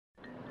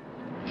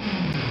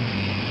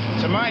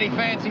mighty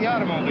fancy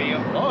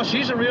automobile. Oh,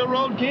 she's a real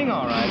road king,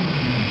 all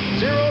right.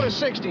 0 to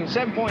 60 in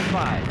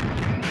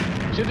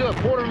 7.5. She'll do a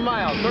quarter of a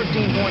mile,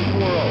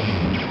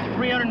 13.40.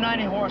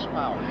 390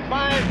 horsepower.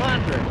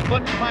 500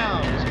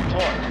 foot-pounds of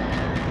torque.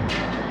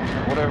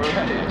 Whatever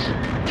that is.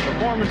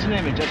 Performance and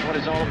image, that's what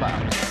it's all about.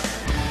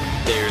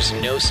 There's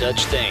no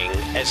such thing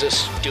as a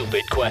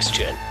stupid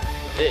question.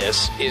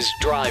 This is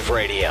Drive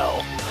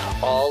Radio.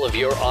 All of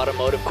your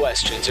automotive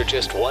questions are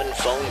just one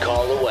phone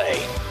call away.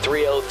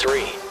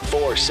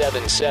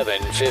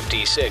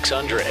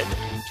 303-477-5600.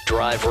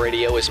 Drive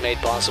Radio is made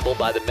possible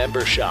by the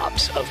member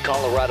shops of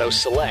Colorado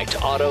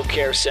Select Auto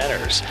Care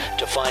Centers.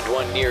 To find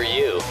one near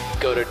you,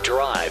 go to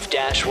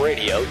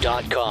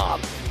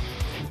drive-radio.com.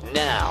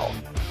 Now,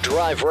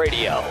 Drive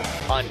Radio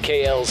on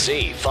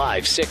KLZ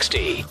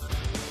 560.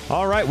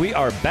 All right, we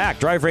are back.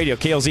 Drive Radio,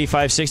 KLZ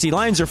 560.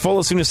 Lines are full.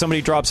 As soon as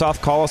somebody drops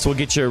off, call us. We'll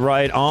get you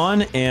right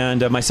on.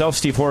 And myself,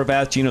 Steve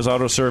Horvath, Gino's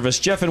Auto Service,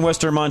 Jeff in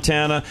Western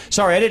Montana.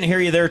 Sorry, I didn't hear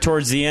you there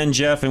towards the end,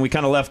 Jeff, and we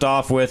kind of left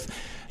off with,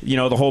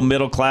 the whole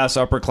middle class,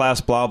 upper class,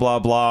 blah, blah,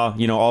 blah,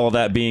 all of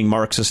that being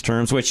Marxist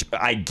terms, which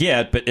I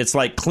get, but it's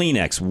like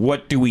Kleenex.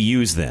 What do we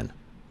use then?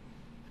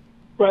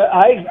 Well,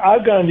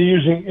 I've gone to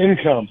using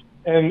income,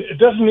 and it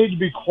doesn't need to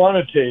be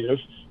quantitative.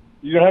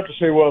 You don't have to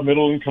say, well,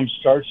 middle income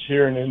starts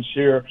here and ends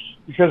here,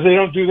 because they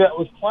don't do that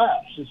with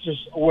class. It's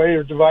just a way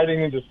of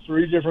dividing into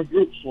three different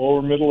groups,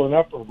 lower, middle, and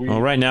upper.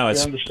 Right now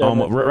it's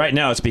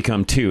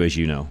become two, as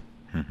you know.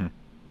 Mm-hmm.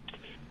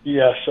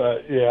 Yes,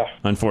 yeah.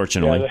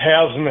 Unfortunately. Yeah, the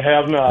haves and the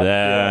have-nots.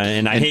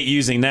 And I hate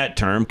using that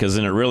term because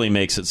then it really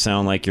makes it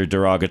sound like you're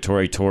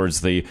derogatory towards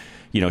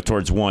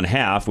towards one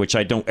half, which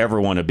I don't ever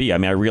want to be. I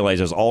mean, I realize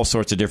there's all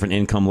sorts of different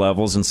income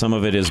levels, and some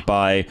of it is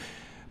by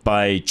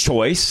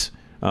choice.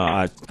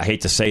 I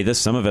hate to say this.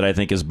 Some of it, I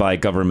think, is by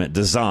government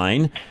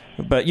design.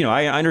 But,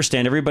 I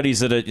understand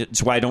everybody's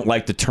it's why I don't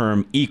like the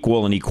term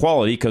equal and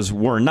equality, because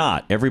we're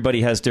not.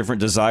 Everybody has different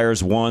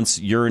desires, wants,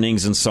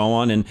 yearnings, and so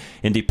on. And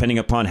depending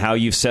upon how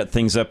you've set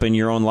things up in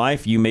your own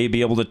life, you may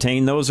be able to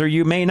attain those or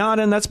you may not,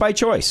 and that's by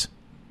choice.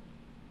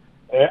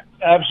 Yeah,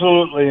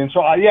 absolutely. And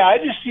so, I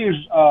just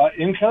use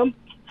income,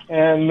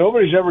 and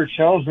nobody's ever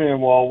challenged me,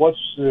 well, what's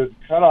the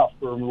cutoff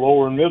for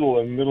lower and middle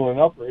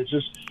and upper? It's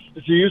a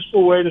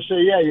useful way to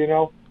say,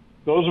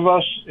 those of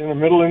us in a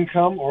middle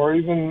income or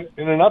even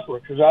in an upper,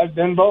 because I've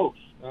been both.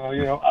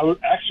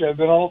 I've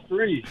been all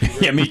three.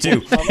 Yeah, me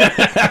too.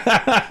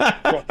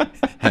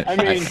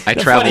 I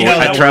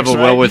travel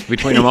well with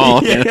between them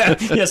all.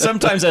 yeah.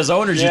 Sometimes as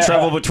owners, you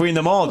travel between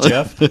them all,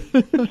 Jeff.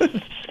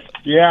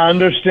 Yeah, I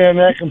understand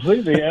that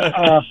completely.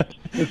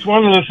 It's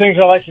one of the things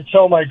I like to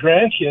tell my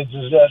grandkids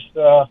is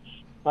that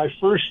my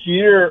first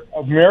year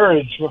of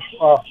marriage,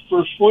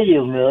 first full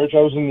year of marriage, I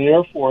was in the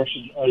Air Force,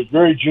 a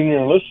very junior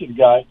enlisted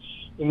guy,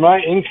 and my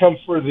income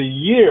for the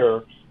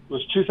year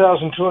was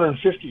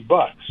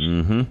 $2,250.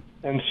 Mm-hmm.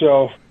 And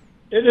so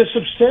it is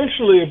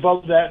substantially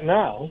above that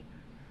now,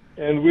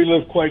 and we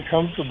live quite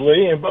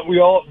comfortably. But we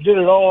all did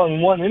it all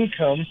on one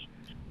income,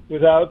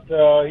 without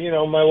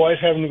my wife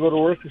having to go to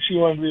work because she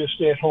wanted to be a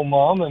stay-at-home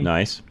mom. And,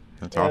 nice,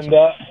 that's awesome.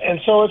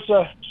 And so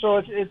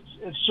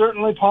it's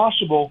certainly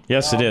possible.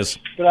 Yes, it is.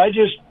 But I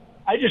just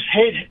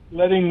hate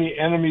letting the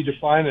enemy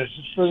define us.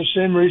 It's for the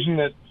same reason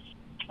that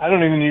I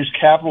don't even use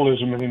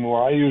capitalism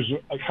anymore. I use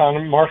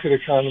market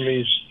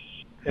economies.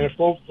 And if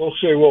folks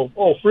say,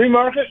 free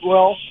market?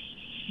 Well,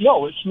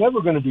 no, it's never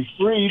going to be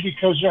free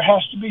because there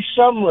has to be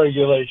some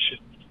regulation.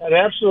 An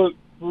absolute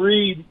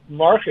free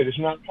market is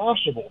not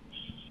possible.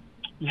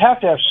 You have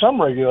to have some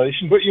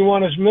regulation, but you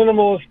want as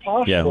minimal as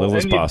possible. Yeah, little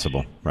as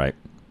possible, right.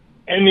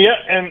 And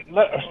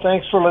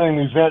thanks for letting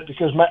me vent,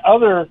 because my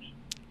other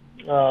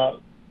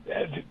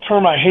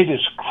term I hate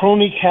is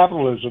crony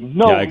capitalism.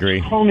 No, I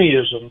agree.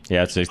 Cronyism.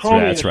 Yeah,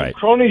 that's right.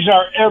 Cronies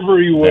are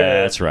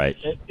everywhere. That's right.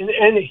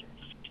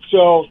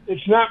 So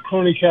it's not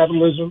crony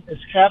capitalism,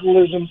 it's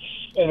capitalism,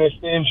 and if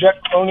they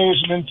inject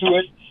cronyism into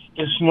it,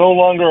 it's no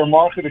longer a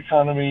market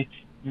economy.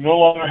 You no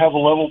longer have a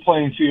level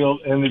playing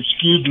field, and it's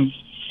skewed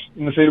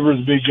in the favor of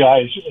the big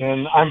guys,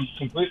 and I'm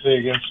completely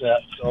against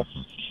that. So,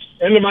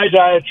 end of my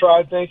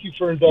diatribe. Thank you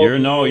for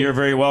indulging. You're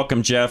very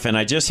welcome, Jeff. And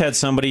I just had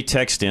somebody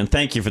text in.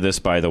 Thank you for this,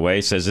 by the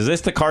way. Says, "Is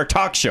this the Car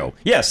Talk Show?"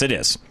 Yes, it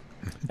is.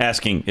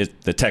 Asking, is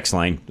the text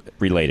line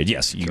related?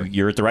 Yes,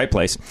 you're at the right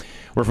place.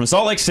 We're from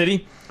Salt Lake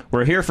City.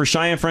 We're here for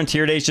Cheyenne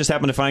Frontier Days. Just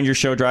happened to find your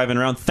show driving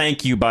around.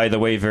 Thank you, by the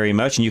way, very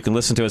much. And you can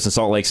listen to us in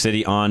Salt Lake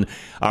City on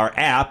our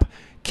app,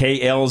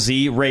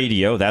 KLZ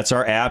Radio. That's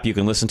our app. You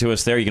can listen to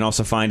us there. You can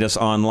also find us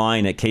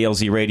online at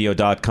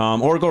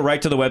klzradio.com, or go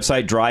right to the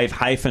website,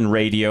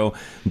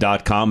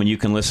 drive-radio.com, and you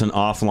can listen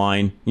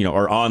offline,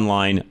 or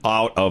online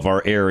out of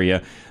our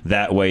area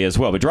that way as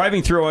well. But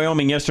driving through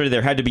Wyoming yesterday,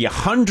 there had to be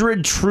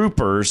 100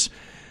 troopers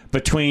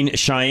between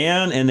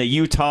Cheyenne and the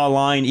Utah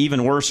line,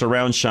 even worse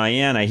around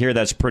Cheyenne. I hear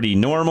that's pretty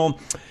normal.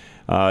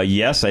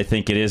 Yes, I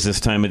think it is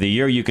this time of the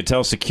year. You could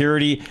tell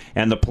security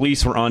and the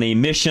police were on a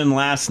mission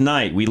last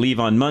night. We leave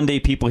on Monday.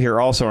 People here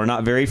also are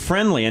not very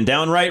friendly and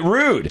downright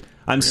rude.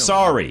 I'm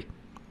sorry.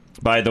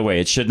 By the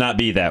way, it should not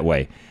be that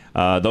way.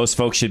 Those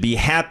folks should be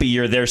happy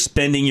you're there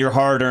spending your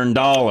hard-earned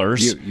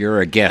dollars.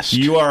 You're a guest.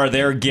 You are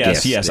their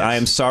guest. Yes, I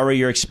am sorry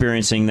you're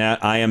experiencing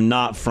that. I am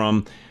not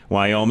from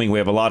Wyoming. We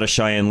have a lot of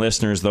Cheyenne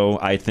listeners, though,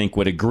 I think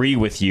would agree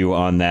with you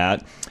on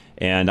that.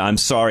 And I'm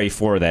sorry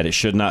for that. It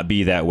should not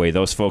be that way.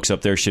 Those folks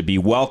up there should be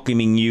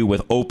welcoming you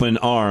with open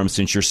arms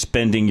since you're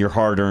spending your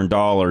hard-earned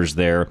dollars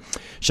there.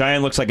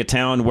 Cheyenne looks like a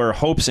town where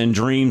hopes and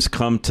dreams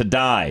come to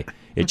die.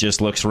 It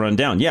just looks run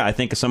down. Yeah, I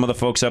think some of the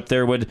folks up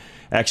there would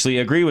actually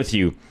agree with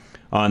you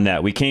on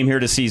that. We came here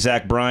to see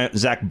Zach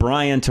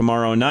Bryan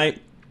tomorrow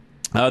night.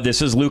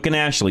 This is Luke and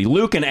Ashley.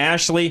 Luke and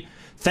Ashley,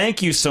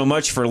 thank you so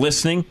much for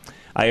listening.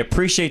 I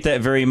appreciate that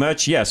very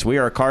much. Yes, we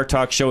are a car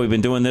talk show. We've been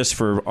doing this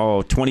for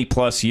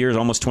 20-plus years,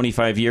 almost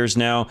 25 years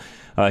now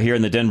here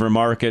in the Denver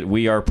market.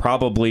 We are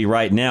probably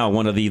right now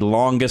one of the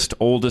longest,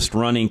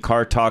 oldest-running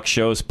car talk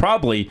shows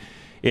probably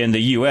in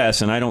the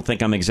U.S., and I don't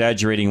think I'm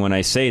exaggerating when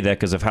I say that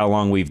because of how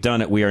long we've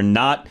done it. We are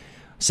not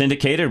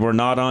syndicated. We're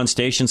not on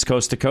stations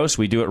coast to coast.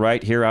 We do it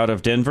right here out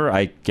of Denver.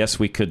 I guess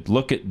we could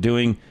look at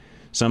doing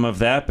some of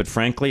that, but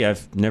frankly,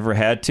 I've never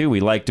had to. We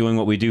like doing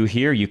what we do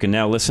here. You can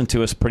now listen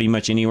to us pretty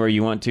much anywhere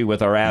you want to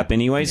with our app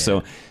anyway,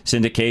 so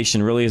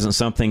syndication really isn't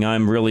something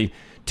I'm really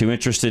too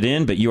interested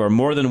in, but you are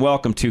more than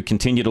welcome to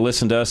continue to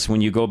listen to us when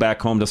you go back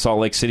home to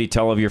Salt Lake City.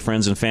 Tell all of your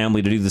friends and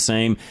family to do the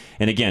same.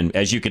 And again,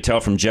 as you could tell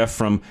from Jeff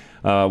from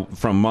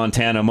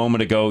Montana a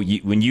moment ago,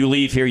 when you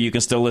leave here, you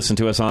can still listen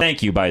to us on.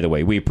 Thank you, by the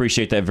way. We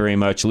appreciate that very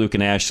much. Luke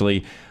and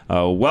Ashley,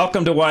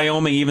 welcome to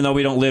Wyoming, even though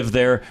we don't live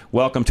there.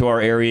 Welcome to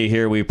our area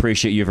here. We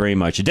appreciate you very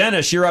much.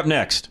 Dennis, you're up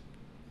next.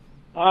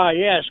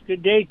 Yes,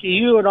 good day to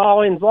you and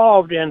all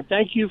involved, and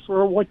thank you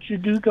for what you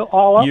do to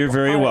all of us. You're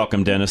very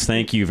welcome, Dennis.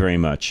 Thank you very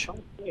much.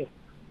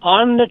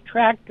 On the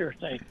tractor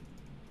thing,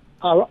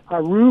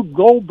 a Rube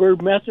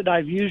Goldberg method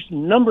I've used a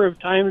number of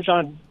times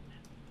on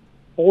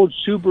old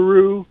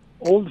Subaru,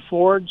 old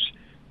Fords,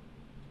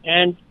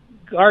 and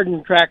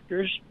garden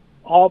tractors,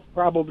 all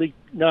probably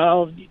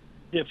now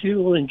the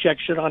fuel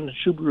injection on the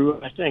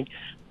Subaru, I think.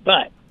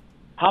 But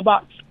how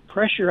about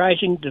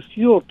pressurizing the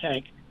fuel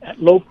tank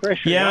at low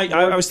pressure? Yeah,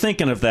 I was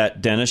thinking of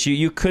that, Dennis.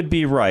 You could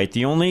be right.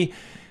 The only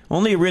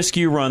risk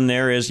you run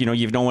there is, you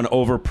don't want to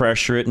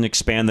overpressure it and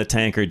expand the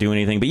tank or do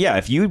anything. But yeah,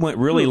 if you went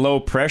really low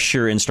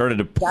pressure and started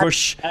to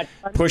push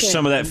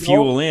some of that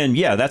fuel in,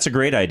 yeah, that's a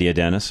great idea,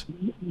 Dennis.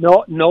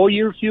 Know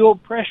your fuel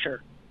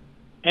pressure.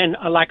 And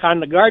like on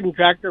the garden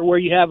tractor where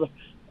you have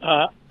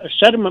a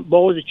sediment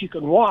bowl that you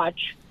can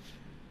watch,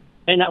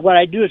 and what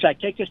I do is I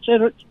take a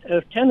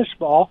tennis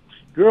ball,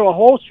 drill a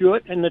hole through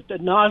it, and the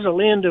nozzle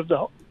end of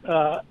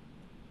the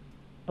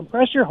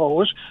compressor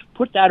hose,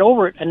 put that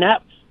over it, and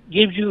that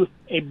gives you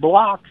a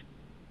block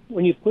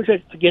when you push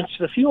it against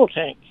the fuel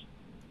tank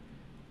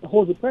to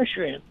hold the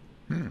pressure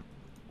in.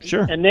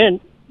 Sure. And then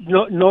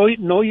know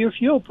your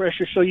fuel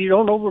pressure so you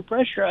don't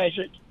overpressurize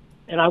it.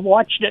 And I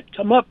watched it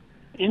come up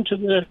into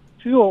the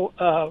fuel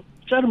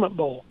sediment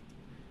bowl,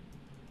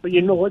 but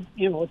you know what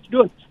it's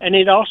doing. And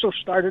it also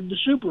started the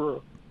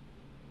Subaru.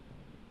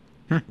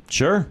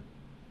 Sure.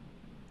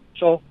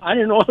 So I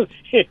don't know.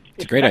 It's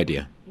a great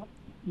idea.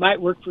 Might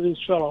work for this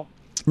fellow.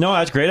 No,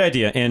 that's a great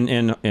idea,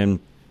 and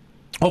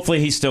hopefully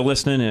he's still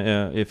listening.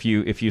 If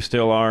you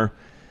still are,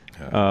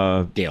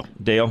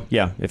 Dale,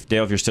 yeah. If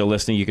you're still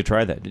listening, you could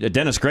try that.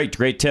 Dennis,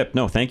 great tip.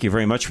 No, thank you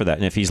very much for that.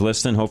 And if he's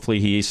listening, hopefully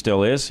he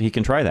still is. He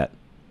can try that.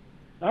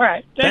 All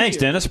right. Thanks,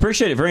 Dennis.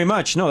 Appreciate it very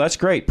much. No, that's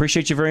great.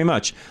 Appreciate you very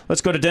much.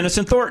 Let's go to Dennis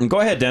and Thornton. Go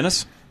ahead,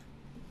 Dennis.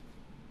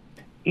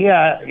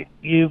 Yeah,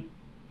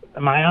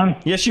 am I on?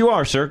 Yes, you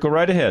are, sir. Go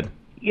right ahead.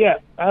 Yeah,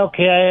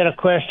 okay, I had a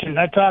question.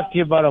 I talked to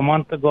you about a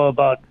month ago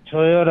about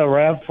Toyota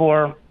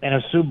RAV4 and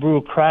a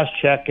Subaru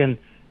Crosstrek, and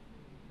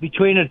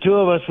between the two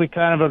of us, we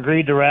kind of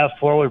agreed the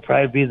RAV4 would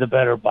probably be the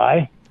better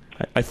buy.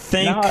 I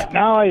think...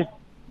 I've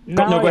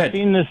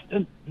seen this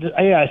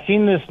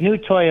new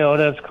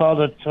Toyota. It's called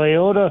a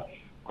Toyota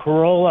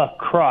Corolla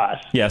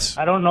Cross. Yes.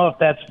 I don't know if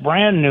that's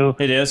brand new.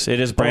 It is.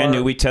 It is brand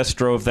new. We test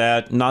drove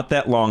that not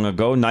that long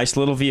ago. Nice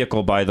little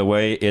vehicle, by the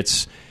way.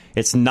 It's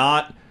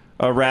not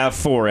a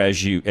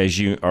RAV4 as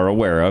you are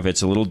aware of.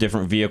 It's a little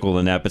different vehicle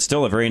than that, but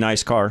still a very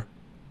nice car.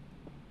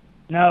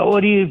 Now,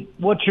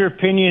 what's your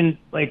opinion,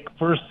 like,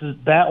 versus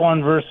that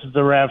one versus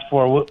the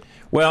RAV4?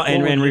 Well,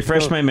 and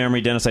refresh my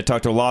memory, Dennis. I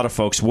talked to a lot of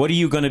folks. What are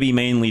you going to be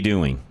mainly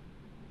doing?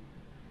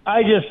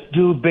 I just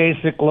do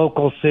basic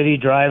local city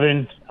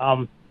driving.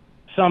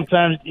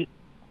 Sometimes,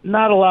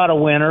 not a lot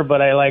of winter,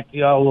 but I like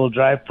the all-wheel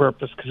drive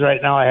purpose because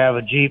right now I have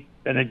a Jeep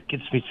and it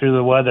gets me through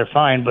the weather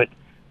fine. But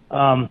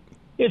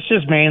it's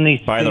just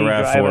mainly by the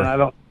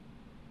RAV4.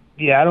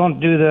 I don't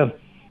do the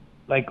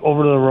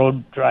over the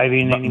road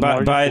driving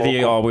anymore. Buy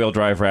the all-wheel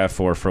drive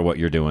RAV4 for what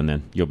you're doing.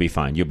 Then you'll be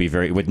fine. You'll be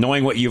with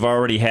knowing what you've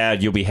already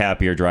had. You'll be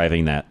happier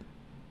driving that.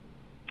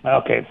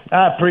 Okay,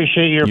 I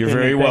appreciate your You're opinion.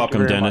 very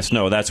welcome, Dennis. Much.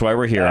 No, that's why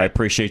we're here. I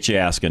appreciate you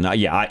asking.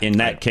 In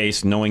that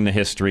case, knowing the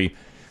history,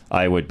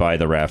 I would buy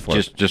the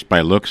RAV4. Just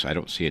by looks, I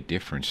don't see a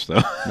difference,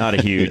 though. Not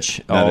a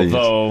huge.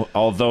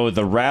 although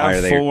the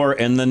RAV4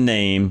 and the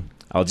name,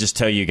 I'll just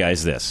tell you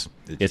guys this.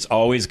 It's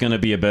always going to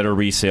be a better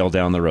resale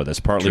down the road. That's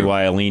partly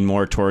why I lean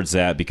more towards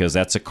that, because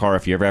that's a car,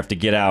 if you ever have to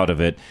get out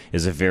of it,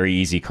 is a very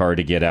easy car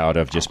to get out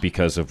of just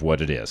because of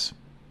what it is.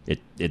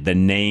 The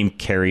name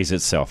carries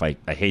itself. I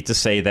hate to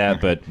say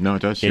that, but no,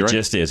 it does. It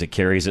just is. It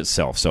carries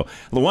itself. So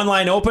the one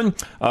line open.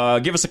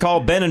 Give us a call.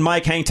 Ben and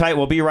Mike, hang tight.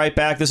 We'll be right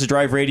back. This is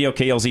Drive Radio,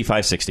 KLZ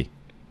 560.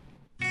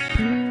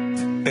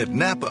 At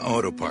Napa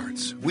Auto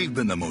Parts, we've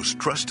been the most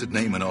trusted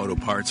name in auto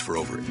parts for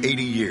over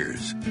 80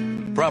 years.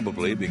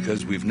 Probably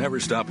because we've never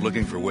stopped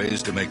looking for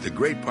ways to make the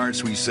great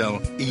parts we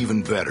sell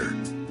even better.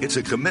 It's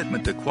a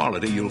commitment to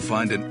quality you'll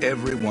find in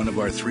every one of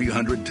our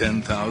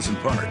 310,000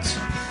 parts.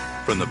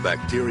 From the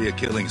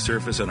bacteria-killing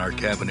surface on our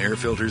cabin air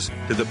filters,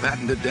 to the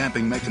patented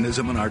damping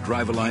mechanism on our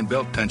drive-a-line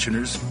belt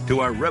tensioners, to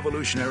our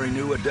revolutionary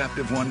new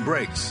Adaptive One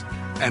brakes.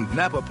 And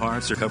Napa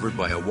parts are covered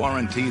by a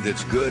warranty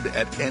that's good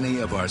at any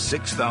of our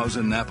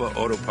 6,000 Napa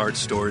Auto Parts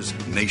stores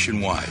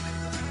nationwide.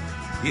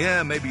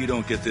 Yeah, maybe you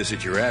don't get this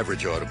at your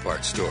average auto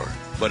parts store,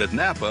 but at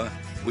Napa,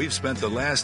 we've spent the last